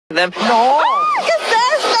No. ¿Qué es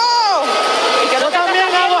esto? Yo también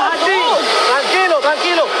hago jardín. Tranquilo,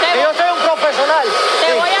 tranquilo. Que yo soy un profesional.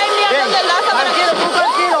 Te voy a enviar donde enlaza para que... Tranquilo, tú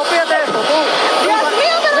tranquilo, fíjate esto. Dios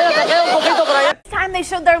mío, pero Mira, te queda un poquito por allá. This time they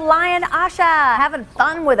showed their lion Asha having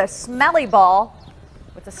fun with a smelly ball.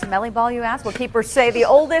 What's a smelly ball, you ask? Well, keepers say the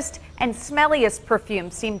oldest and smelliest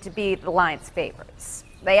perfumes seem to be the lion's favorites.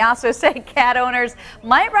 They also say cat owners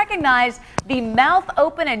might recognize the mouth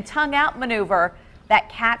open and tongue out maneuver that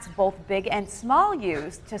cats both big and small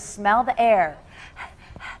use to smell the air.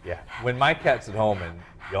 Yeah, when my cat's at home and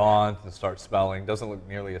yawns and starts smelling, doesn't look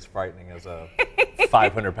nearly as frightening as a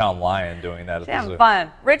 500-pound lion doing that at the zoo. Having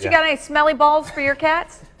fun. Rich, you got any smelly balls for your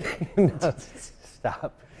cats? No,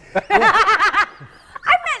 stop. I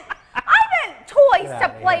meant toys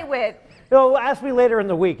to play with. No, ask me later in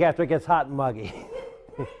the week after it gets hot and muggy.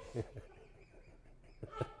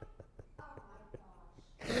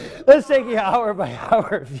 Let's take you hour by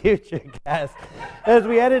hour future cast. As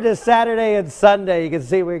we head into Saturday and Sunday, you can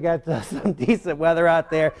see we got some decent weather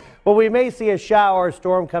out there. But we may see a shower or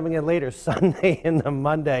storm coming in later Sunday and the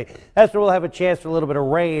Monday. That's where we'll have a chance for a little bit of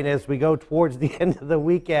rain as we go towards the end of the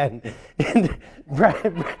weekend. And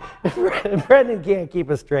Brendan can't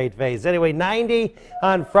keep a straight face. Anyway, 90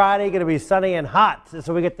 on Friday, going to be sunny and hot.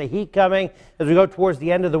 So we get the heat coming as we go towards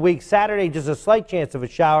the end of the week. Saturday, just a slight chance of a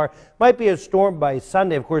shower. Might be a storm by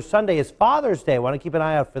Sunday. Of course, Sunday is Father's Day. Want to keep an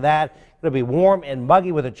eye out for that. It'll be warm and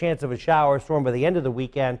muggy with a chance of a shower or storm by the end of the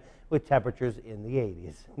weekend with temperatures in the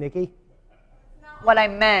 80s. Nikki? What I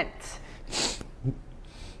meant. It's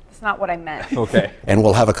not what I meant. Okay. And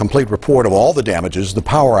we'll have a complete report of all the damages, the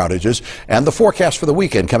power outages, and the forecast for the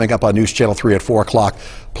weekend coming up on News Channel 3 at 4 o'clock.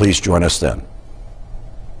 Please join us then.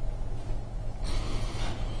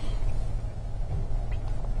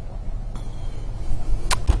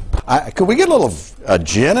 Could we get a little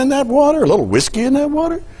gin in that water? A little whiskey in that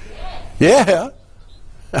water? Yeah.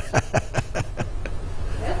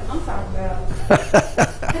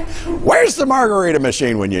 Where's the margarita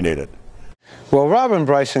machine when you need it? Well, Robin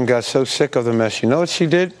Bryson got so sick of the mess, you know what she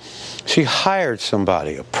did? She hired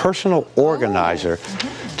somebody, a personal organizer,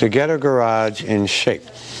 to get her garage in shape.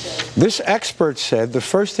 This expert said the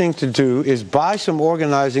first thing to do is buy some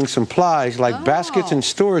organizing supplies like baskets and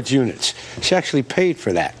storage units. She actually paid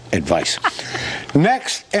for that advice.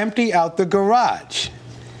 Next, empty out the garage.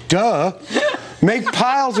 Duh. Make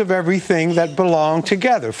piles of everything that belong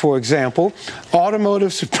together. For example,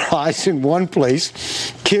 automotive supplies in one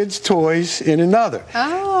place, kids' toys in another.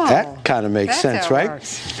 Oh, that kind of makes sense, right?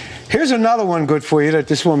 Works. Here's another one good for you that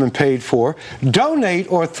this woman paid for.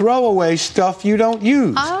 Donate or throw away stuff you don't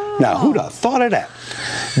use. Oh. Now, who'd have thought of that?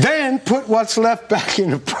 Then put what's left back in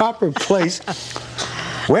the proper place.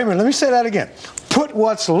 Wait a minute, let me say that again. Put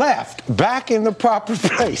what's left back in the proper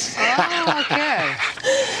place. Oh, okay.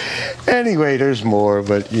 Anyway, there's more,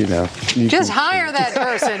 but you know. Just hire that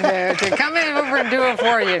person to come in over and do it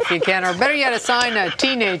for you if you can, or better yet, assign a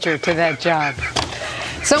teenager to that job.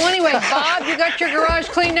 So anyway, Bob, you got your garage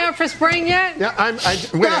cleaned out for spring yet? Yeah, I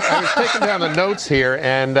was taking down the notes here,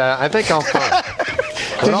 and I think I'll come.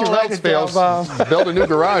 When all else fails, build a new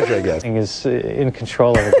garage, I guess. Is in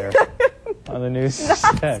control over there on the news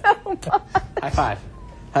set. High five.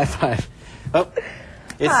 High five. Oh,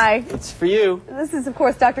 Hi. It's for you. This is, of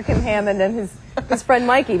course, Dr. Kim Hammond and his friend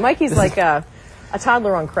Mikey. Mikey's like a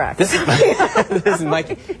toddler on crack. This is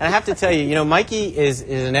Mikey. And I have to tell you, you know, Mikey is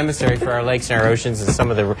an emissary for our lakes and our oceans and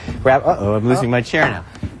some of the uh-oh, I'm losing my chair now.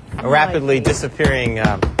 A rapidly disappearing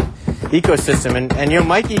ecosystem. And you know,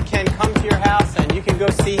 Mikey can come to your house and you can go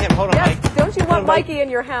see him. Hold on, yes, Mike. Don't you want Mikey in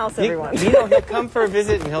your house, everyone? You know, he'll come for a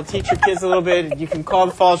visit and he'll teach your kids a little bit. You can call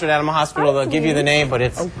the Falls Road Animal Hospital. They'll give you the name, but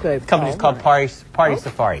it's the company's called Party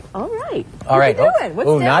Safari. All right. All right. What are you doing?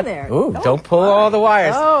 What's down there? Don't pull all the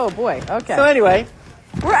wires. Oh, boy. Okay. So anyway.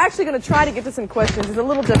 We're actually going to try to get to some questions. It's a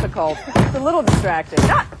little difficult. It's a little distracting.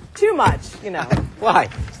 Not too much, you know. Why?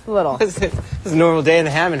 Just a little. This is a normal day in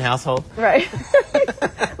the Hammond household. Right.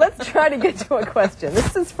 Let's try to get to a question.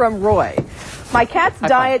 This is from Roy. My cat's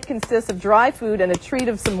diet consists of dry food and a treat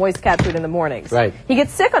of some moist cat food in the mornings. Right. He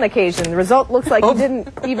gets sick on occasion. The result looks like he didn't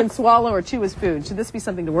even swallow or chew his food. Should this be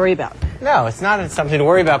something to worry about? No, it's not something to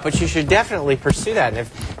worry about, but you should definitely pursue that. And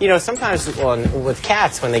if, you know, sometimes with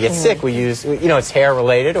cats, when they get sick, we use, you know, it's hair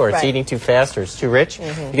related or it's eating too fast or it's too rich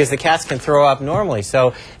because the cats can throw up normally.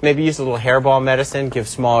 So maybe use a little hairball medicine, give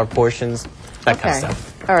smaller portions, that kind of stuff.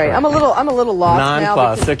 All right, I'm a little lost now.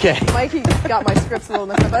 Nonplussed, okay. Mikey just got my scripts a little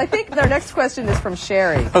messed up, but I think our next question is from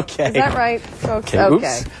Sherry. Okay. Is that right, folks? Okay.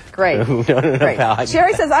 Okay. Great. No, Great. pal.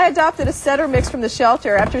 Sherry says, I adopted a setter mix from the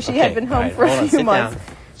shelter after she had been home for a few months.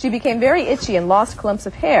 She became very itchy and lost clumps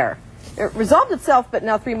of hair. it resolved itself, but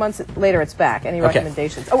now 3 months later it's back. Any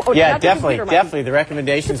recommendations? Yeah, definitely. The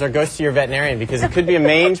recommendations are go see your veterinarian because it could be a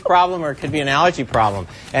mange problem or it could be an allergy problem.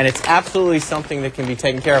 And it's absolutely something that can be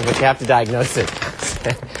taken care of, but you have to diagnose it.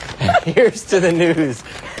 Here's to the news.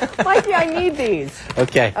 Mikey, I need these.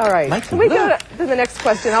 Okay. All right. Mikey, can we go to the next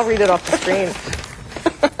question? I'll read it off the screen.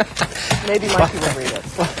 Maybe Mikey will read it.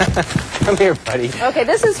 Come here, buddy. Okay,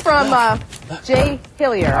 this is from Jay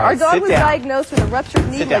Hillier. Right, our dog was down. diagnosed with a ruptured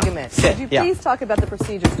knee ligament. Could you please talk about the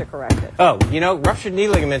procedures to correct it? Oh, ruptured knee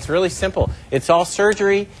ligament's really simple. It's all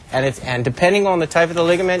surgery, and depending on the type of the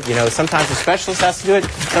ligament, sometimes a specialist has to do it,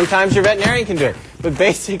 sometimes your veterinarian can do it. But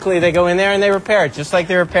basically, they go in there and they repair it, just like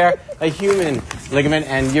they repair a human ligament,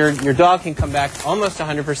 and your dog can come back almost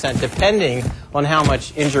 100% depending on how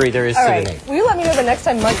much injury there is to the knee. Will you let me know the next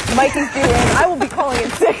time Mikey's due in? I will be calling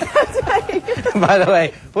in sick that day. By the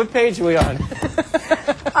way, what page are we on?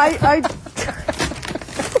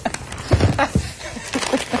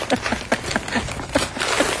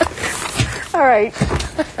 All right.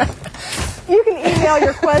 You can email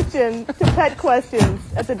your question to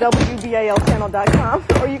petquestions@thewbalchannel.com,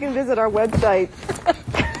 or you can visit our website,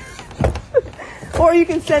 or you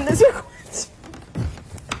can send us your question.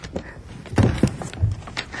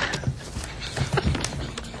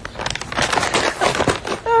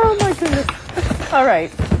 Oh my goodness! All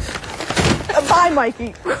right. Bye,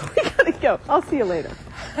 Mikey. We gotta go. I'll see you later.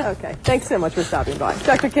 Okay. Thanks so much for stopping by,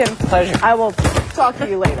 Dr. Kim. Pleasure. I will talk to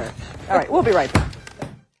you later. All right. We'll be right back.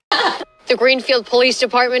 The Greenfield Police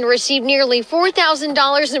Department received nearly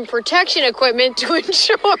 $4,000 in protection equipment to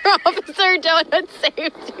ensure Officer Donut's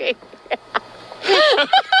safety.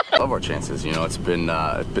 Love our chances. It's been.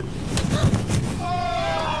 Guys,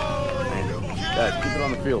 keep it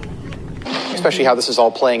on the field. Especially how this is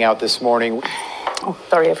all playing out this morning. Oh,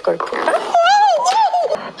 sorry, I've got to...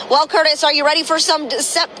 Well, Curtis, are you ready for some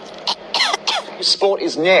Sport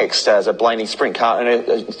is next as a Blaney sprint car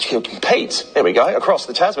and competes. There we go, across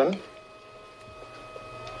the Tasman.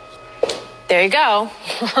 There you go.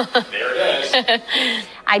 There it is.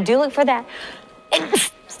 I do look for that.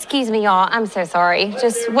 Excuse me, y'all. I'm so sorry.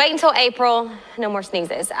 Just wait until April. No more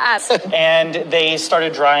sneezes. And they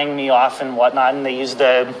started drying me off and whatnot, and they used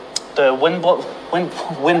the wind blower, the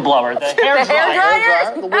hair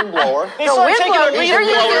dryer. The wind blower. They started taking a wind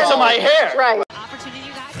blower to my hair. Right.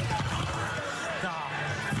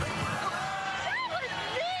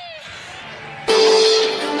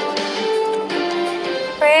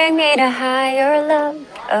 Bring me to higher love.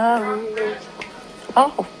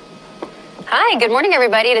 Oh. Hi, good morning,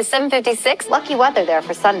 everybody. It is 7:56. Lucky weather there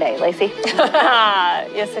for Sunday, Lacey.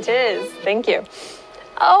 Yes, it is. Thank you.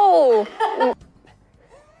 Oh.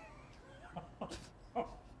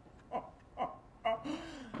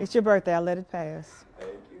 It's your birthday. I'll let it pass.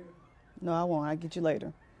 Thank you. No, I won't. I'll get you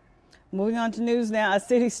later. Moving on to news now. A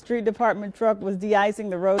city street department truck was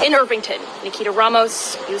de-icing the road. In Irvington, Nikita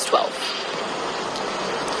Ramos, News 12.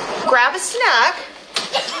 grab a snack?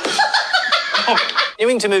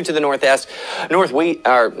 Continuing to move to the northwest.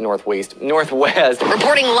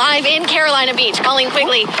 Reporting live in Carolina Beach, Colleen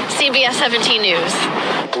Quigley, CBS 17 News.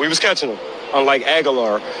 We was catching them, unlike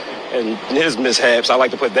Aguilar and his mishaps. I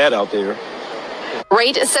like to put that out there.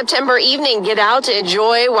 Great September evening. Get out to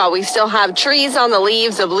enjoy while we still have trees on the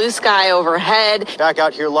leaves, a blue sky overhead. Back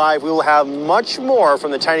out here live, we will have much more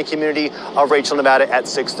from the tiny community of Rachel, Nevada at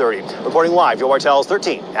 6:30. Reporting live, Joe Martell's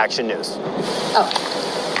 13 Action News.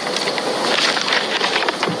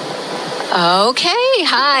 Okay,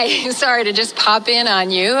 hi. Sorry to just pop in on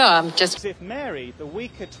you. If Mary, the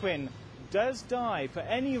weaker twin, does die for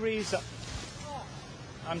any reason...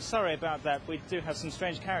 I'm sorry about that. We do have some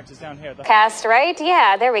strange characters down here. Cast, right?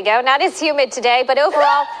 Yeah, there we go. Not as humid today, but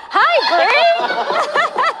overall, hi, Bree!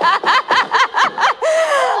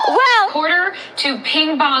 Well, quarter to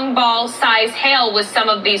ping pong ball size hail with some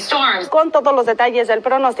of these storms. Con todos los detalles del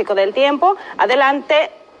pronóstico del tiempo, adelante.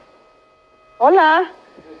 Hola.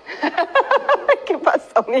 ¿Qué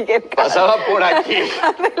pasó, Miguel? Pasaba por aquí.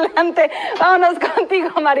 Adelante. Vámonos contigo,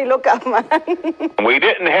 Marilu Kaufman. We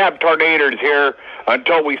didn't have tornadoes here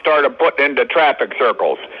until we started putting into traffic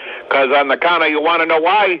circles. Because on the count of, you want to know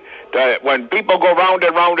why? When people go round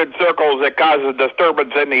and round in circles, it causes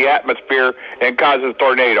disturbance in the atmosphere and causes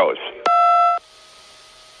tornadoes.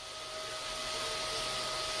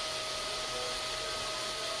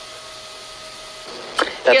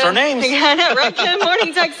 That's our names. Right. Good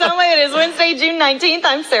morning, Texoma. It is Wednesday, June 19th.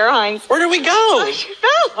 I'm Sarah Hines. Where do we go?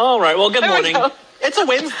 All right. Well, good morning. It's a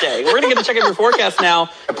Wednesday. We're going to get to check out your forecast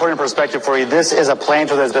now. To put it in perspective for you, this is a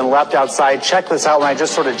planter that's been left outside. Check this out when I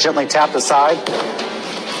just sort of gently tap the side.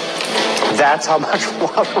 That's how much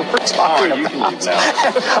water we're talking about.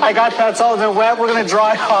 I got that's all been wet. We're going to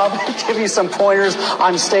dry up and give you some pointers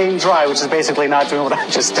on staying dry, which is basically not doing what I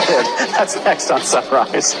just did. That's next on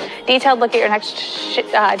Sunrise. Detailed look at your next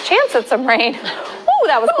chance at some rain. Ooh,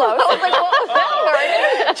 that was close. I was like, what was that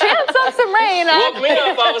word? Chance of some rain. Woke me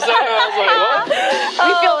up all of a sudden. I was like, what? We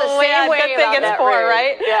feel the same way good thing about it's for,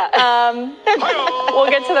 right? Yeah. We'll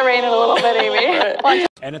get to the rain in a little bit, Amy.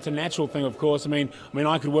 And it's a natural thing, of course. I mean,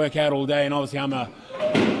 I could work out all day, and obviously I'm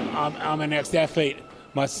an ex-athlete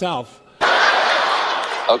myself.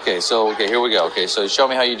 Okay, here we go. Okay, so show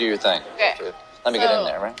me how you do your thing. Okay. Let me get in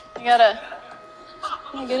there, right? I gotta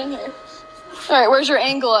get in here. All right, where's your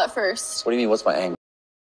angle at first? What do you mean, what's my angle?